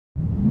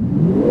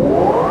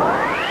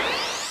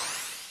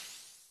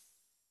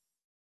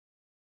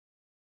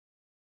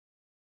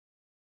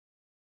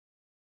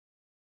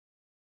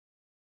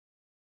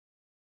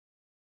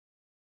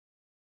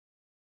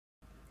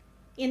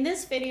In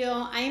this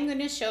video, I am going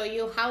to show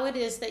you how it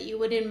is that you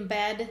would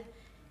embed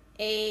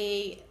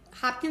a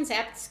Hopkins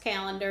Apps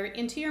calendar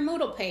into your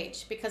Moodle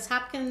page, because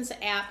Hopkins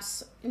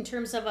Apps, in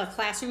terms of a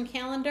classroom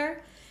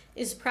calendar,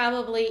 is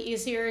probably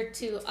easier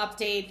to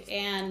update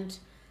and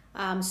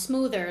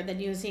smoother than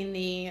using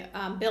the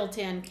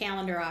built-in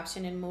calendar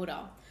option in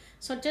Moodle.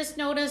 So just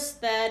notice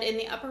that in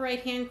the upper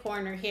right-hand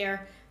corner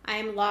here,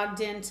 I'm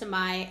logged into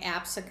my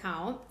apps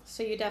account.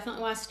 So you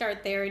definitely want to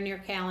start there in your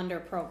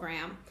calendar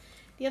program.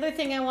 The other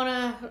thing I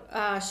want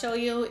to show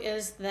you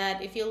is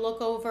that if you look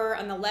over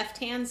on the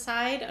left-hand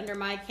side under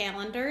my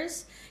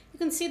calendars, you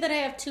can see that I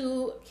have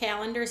two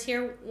calendars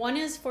here. One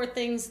is for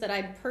things that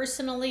I'm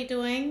personally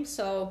doing.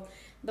 So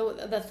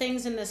the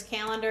things in this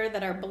calendar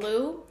that are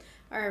blue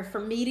are for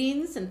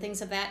meetings and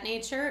things of that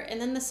nature. And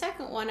then the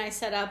second one I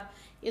set up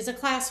is a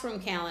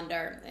classroom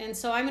calendar. And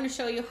so I'm going to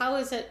show you how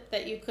is it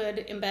that you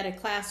could embed a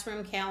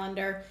classroom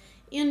calendar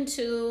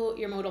into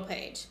your Moodle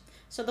page.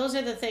 So those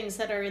are the things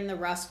that are in the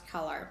rust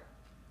color.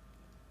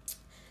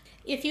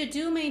 If you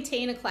do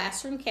maintain a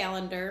classroom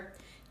calendar,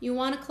 you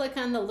want to click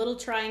on the little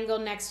triangle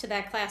next to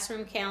that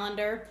classroom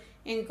calendar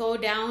and go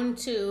down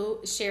to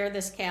share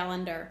this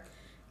calendar.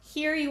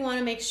 Here you want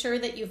to make sure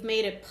that you've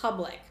made it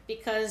public,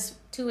 because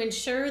to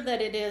ensure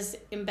that it is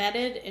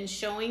embedded and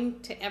showing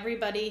to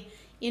everybody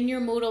in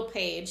your Moodle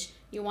page,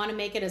 you want to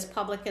make it as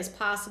public as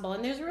possible.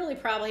 And there's really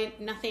probably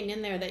nothing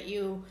in there that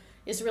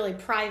is really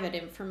private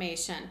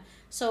information.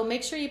 So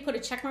make sure you put a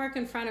check mark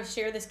in front of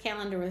share this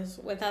calendar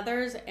with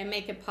others and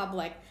make it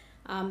public,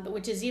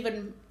 which is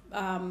even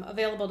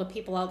available to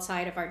people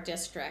outside of our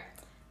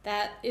district.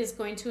 That is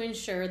going to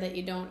ensure that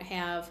you don't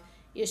have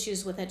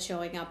issues with it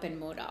showing up in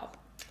Moodle.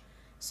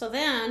 So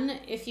then,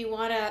 if you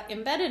want to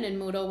embed it in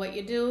Moodle, what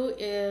you do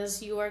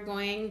is you are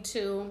going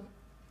to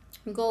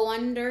go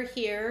under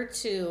here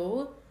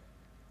to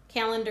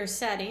calendar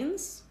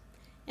settings,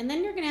 and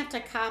then you're going to have to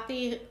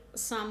copy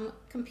some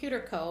computer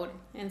code.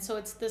 And so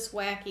it's this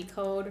wacky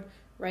code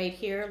right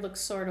here. It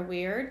looks sort of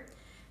weird,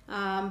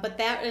 but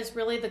that is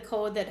really the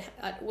code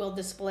that will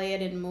display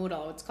it in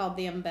Moodle. It's called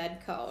the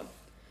embed code.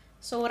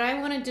 So what I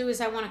want to do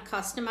is I want to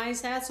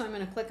customize that. So I'm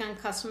going to click on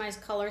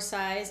customize color,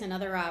 size, and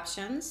other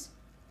options.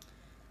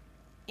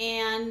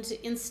 And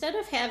instead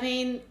of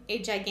having a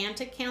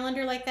gigantic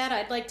calendar like that,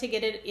 I'd like to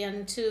get it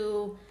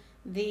into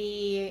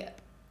the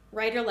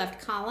right or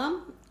left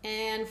column.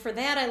 And for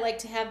that, I like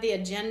to have the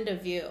agenda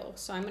view.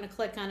 So I'm going to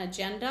click on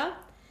agenda,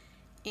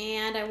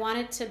 and I want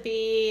it to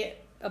be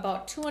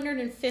about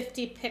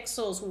 250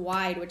 pixels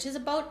wide, which is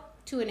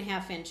about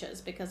 2.5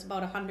 inches, because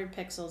about 100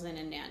 pixels in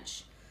an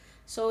inch.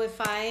 So if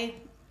I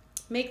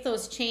make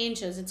those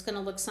changes, it's going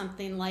to look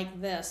something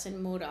like this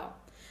in Moodle.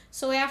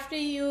 So after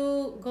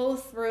you go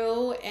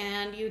through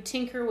and you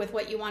tinker with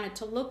what you want it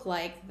to look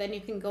like, then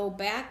you can go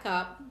back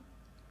up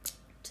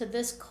to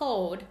this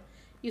code,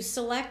 you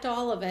select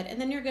all of it, and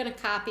then you're going to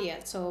copy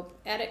it. So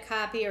edit,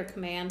 copy, or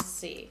Command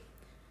C.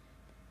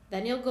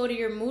 Then you'll go to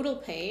your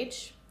Moodle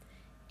page,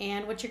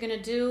 and what you're going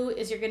to do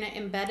is you're going to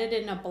embed it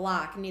in a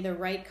block in either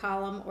right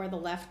column or the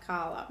left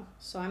column.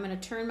 So I'm going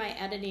to turn my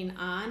editing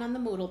on the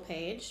Moodle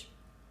page,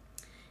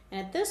 and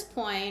at this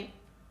point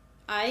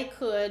I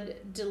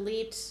could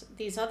delete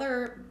these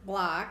other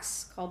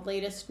blocks called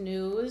latest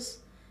news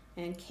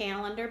and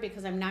calendar,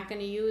 because I'm not going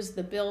to use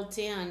the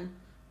built-in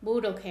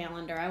Moodle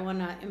calendar. I want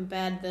to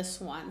embed this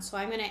one. So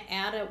I'm going to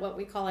add what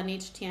we call an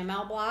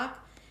HTML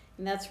block,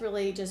 and that's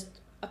really just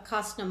a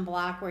custom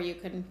block where you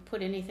can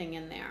put anything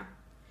in there.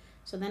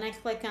 So then I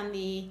click on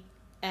the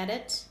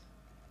edit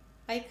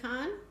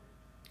icon,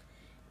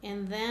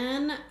 and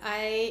then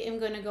I am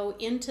going to go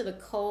into the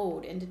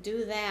code, and to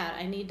do that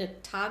I need to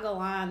toggle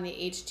on the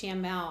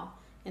HTML,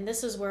 and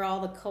this is where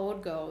all the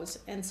code goes.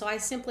 And so I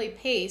simply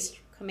paste,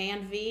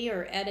 Command V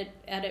or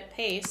edit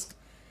paste,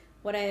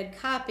 what I had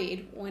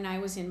copied when I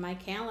was in my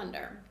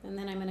calendar, and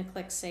then I'm going to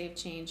click Save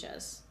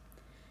Changes.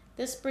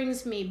 This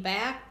brings me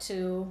back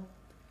to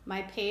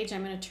my page.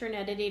 I'm going to turn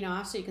editing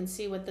off so you can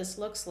see what this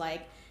looks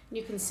like. And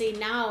you can see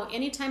now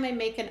anytime I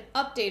make an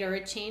update or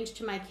a change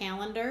to my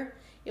calendar,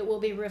 it will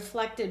be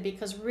reflected,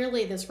 because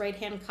really this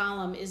right-hand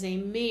column is a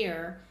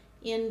mirror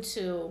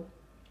into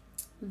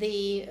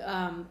the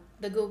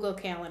Google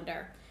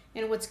Calendar.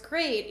 And what's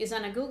great is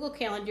on a Google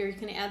Calendar you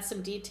can add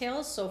some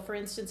details. So for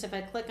instance, if I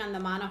click on the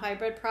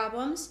monohybrid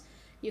problems,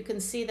 you can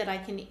see that I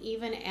can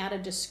even add a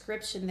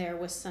description there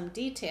with some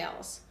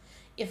details.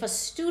 If a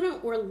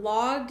student were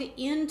logged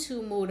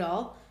into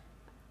Moodle,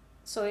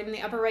 so in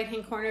the upper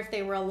right-hand corner, if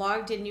they were a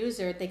logged-in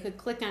user, they could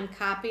click on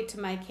Copy to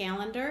My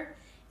Calendar,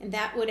 and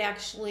that would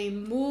actually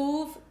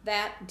move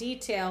that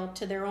detail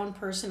to their own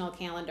personal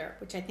calendar,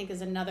 which I think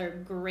is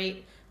another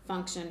great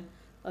function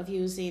of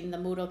using the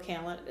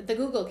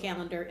Google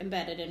Calendar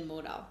embedded in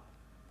Moodle.